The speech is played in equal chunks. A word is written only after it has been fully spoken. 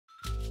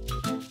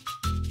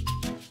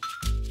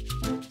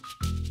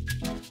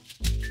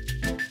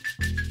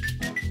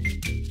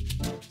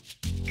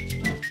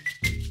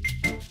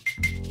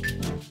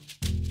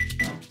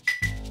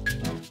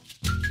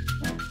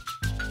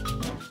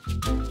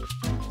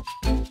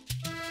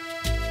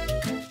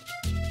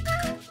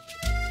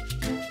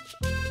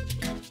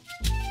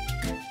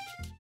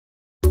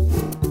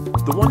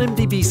The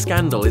 1MDB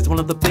scandal is one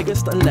of the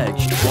biggest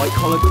alleged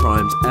white-collar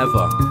crimes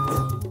ever.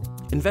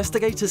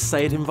 Investigators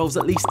say it involves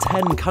at least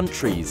 10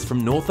 countries,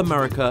 from North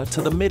America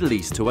to the Middle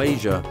East to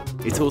Asia.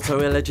 It also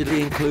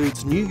allegedly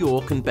includes New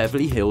York and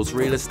Beverly Hills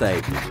real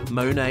estate,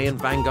 Monet and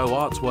Van Gogh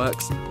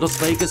artworks, Las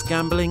Vegas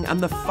gambling, and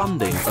the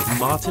funding of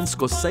Martin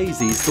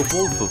Scorsese's The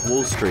Wolf of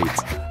Wall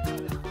Street.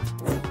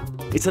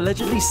 It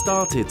allegedly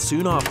started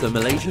soon after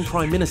Malaysian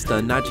Prime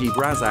Minister Najib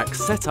Razak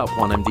set up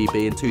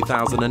 1MDB in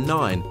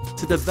 2009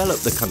 to develop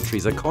the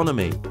country's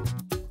economy.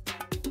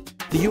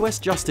 The US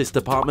Justice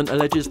Department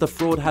alleges the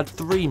fraud had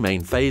three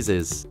main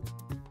phases.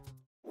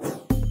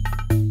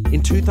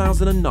 In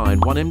 2009,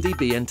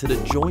 1MDB entered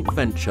a joint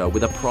venture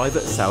with a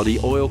private Saudi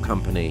oil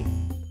company.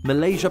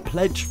 Malaysia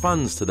pledged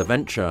funds to the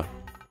venture.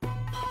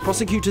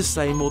 Prosecutors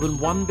say more than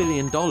 $1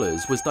 billion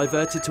was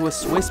diverted to a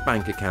Swiss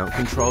bank account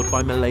controlled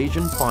by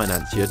Malaysian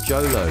financier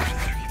Jolo.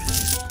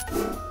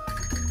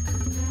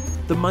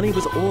 The money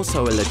was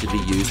also allegedly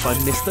used by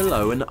Mr.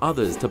 Low and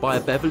others to buy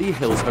a Beverly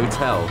Hills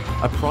hotel,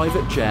 a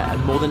private jet,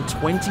 and more than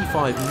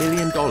 $25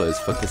 million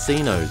for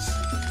casinos.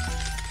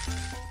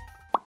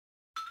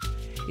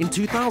 In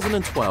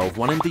 2012,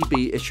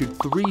 1MDB issued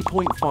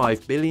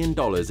 $3.5 billion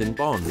in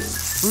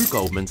bonds through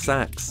Goldman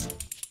Sachs.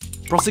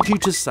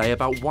 Prosecutors say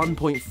about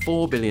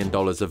 $1.4 billion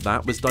of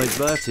that was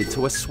diverted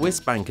to a Swiss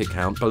bank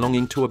account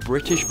belonging to a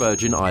British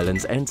Virgin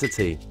Islands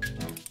entity.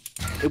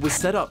 It was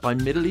set up by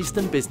Middle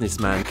Eastern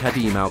businessman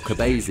Kadim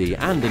Al-Khabazi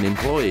and an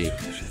employee.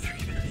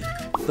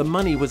 The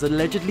money was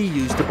allegedly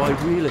used to buy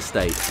real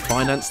estate,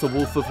 finance the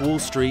Wolf of Wall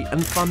Street,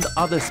 and fund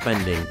other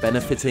spending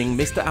benefiting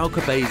Mr.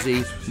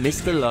 Al-Khabazi,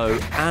 Mr. Low,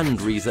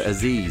 and Riza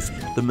Aziz,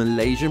 the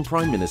Malaysian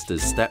Prime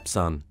Minister's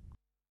stepson.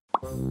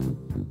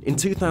 In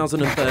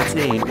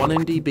 2013,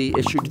 1MDB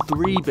issued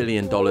 $3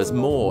 billion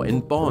more in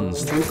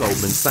bonds through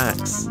Goldman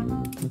Sachs.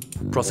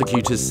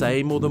 Prosecutors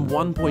say more than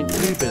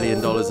 $1.2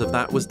 billion of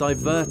that was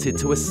diverted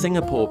to a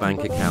Singapore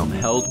bank account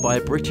held by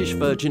a British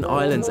Virgin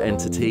Islands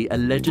entity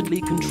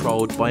allegedly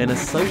controlled by an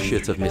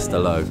associate of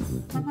Mr. Low.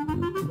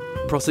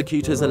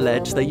 Prosecutors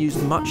allege they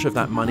used much of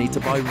that money to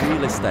buy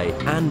real estate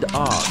and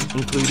art,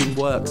 including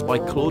works by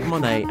Claude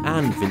Monet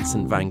and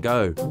Vincent van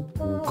Gogh.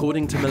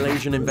 According to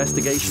Malaysian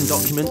investigation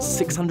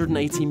documents,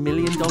 $680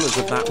 million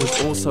of that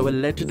was also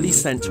allegedly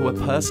sent to a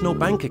personal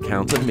bank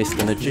account of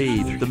Mr.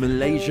 Najib, the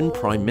Malaysian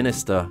Prime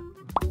Minister.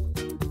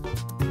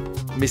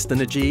 Mr.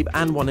 Najib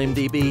and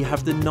 1MDB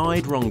have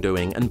denied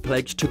wrongdoing and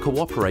pledged to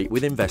cooperate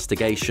with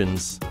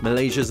investigations.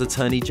 Malaysia's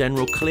Attorney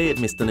General cleared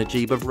Mr.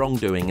 Najib of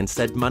wrongdoing and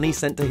said money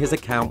sent to his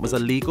account was a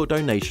legal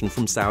donation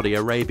from Saudi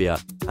Arabia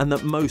and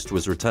that most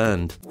was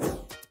returned.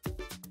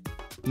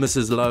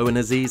 Mrs. Low and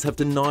Aziz have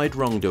denied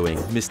wrongdoing.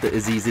 Mr.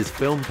 Aziz's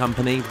film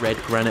company, Red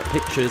Granite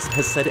Pictures,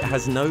 has said it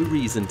has no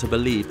reason to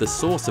believe the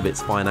source of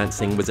its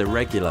financing was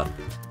irregular.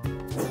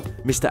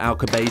 Mr.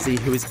 Al-Khabazi,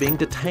 who is being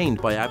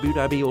detained by Abu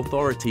Dhabi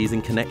authorities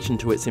in connection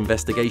to its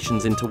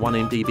investigations into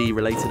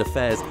 1MDB-related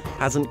affairs,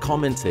 hasn't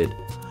commented.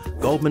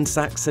 Goldman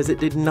Sachs says it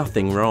did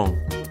nothing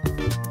wrong.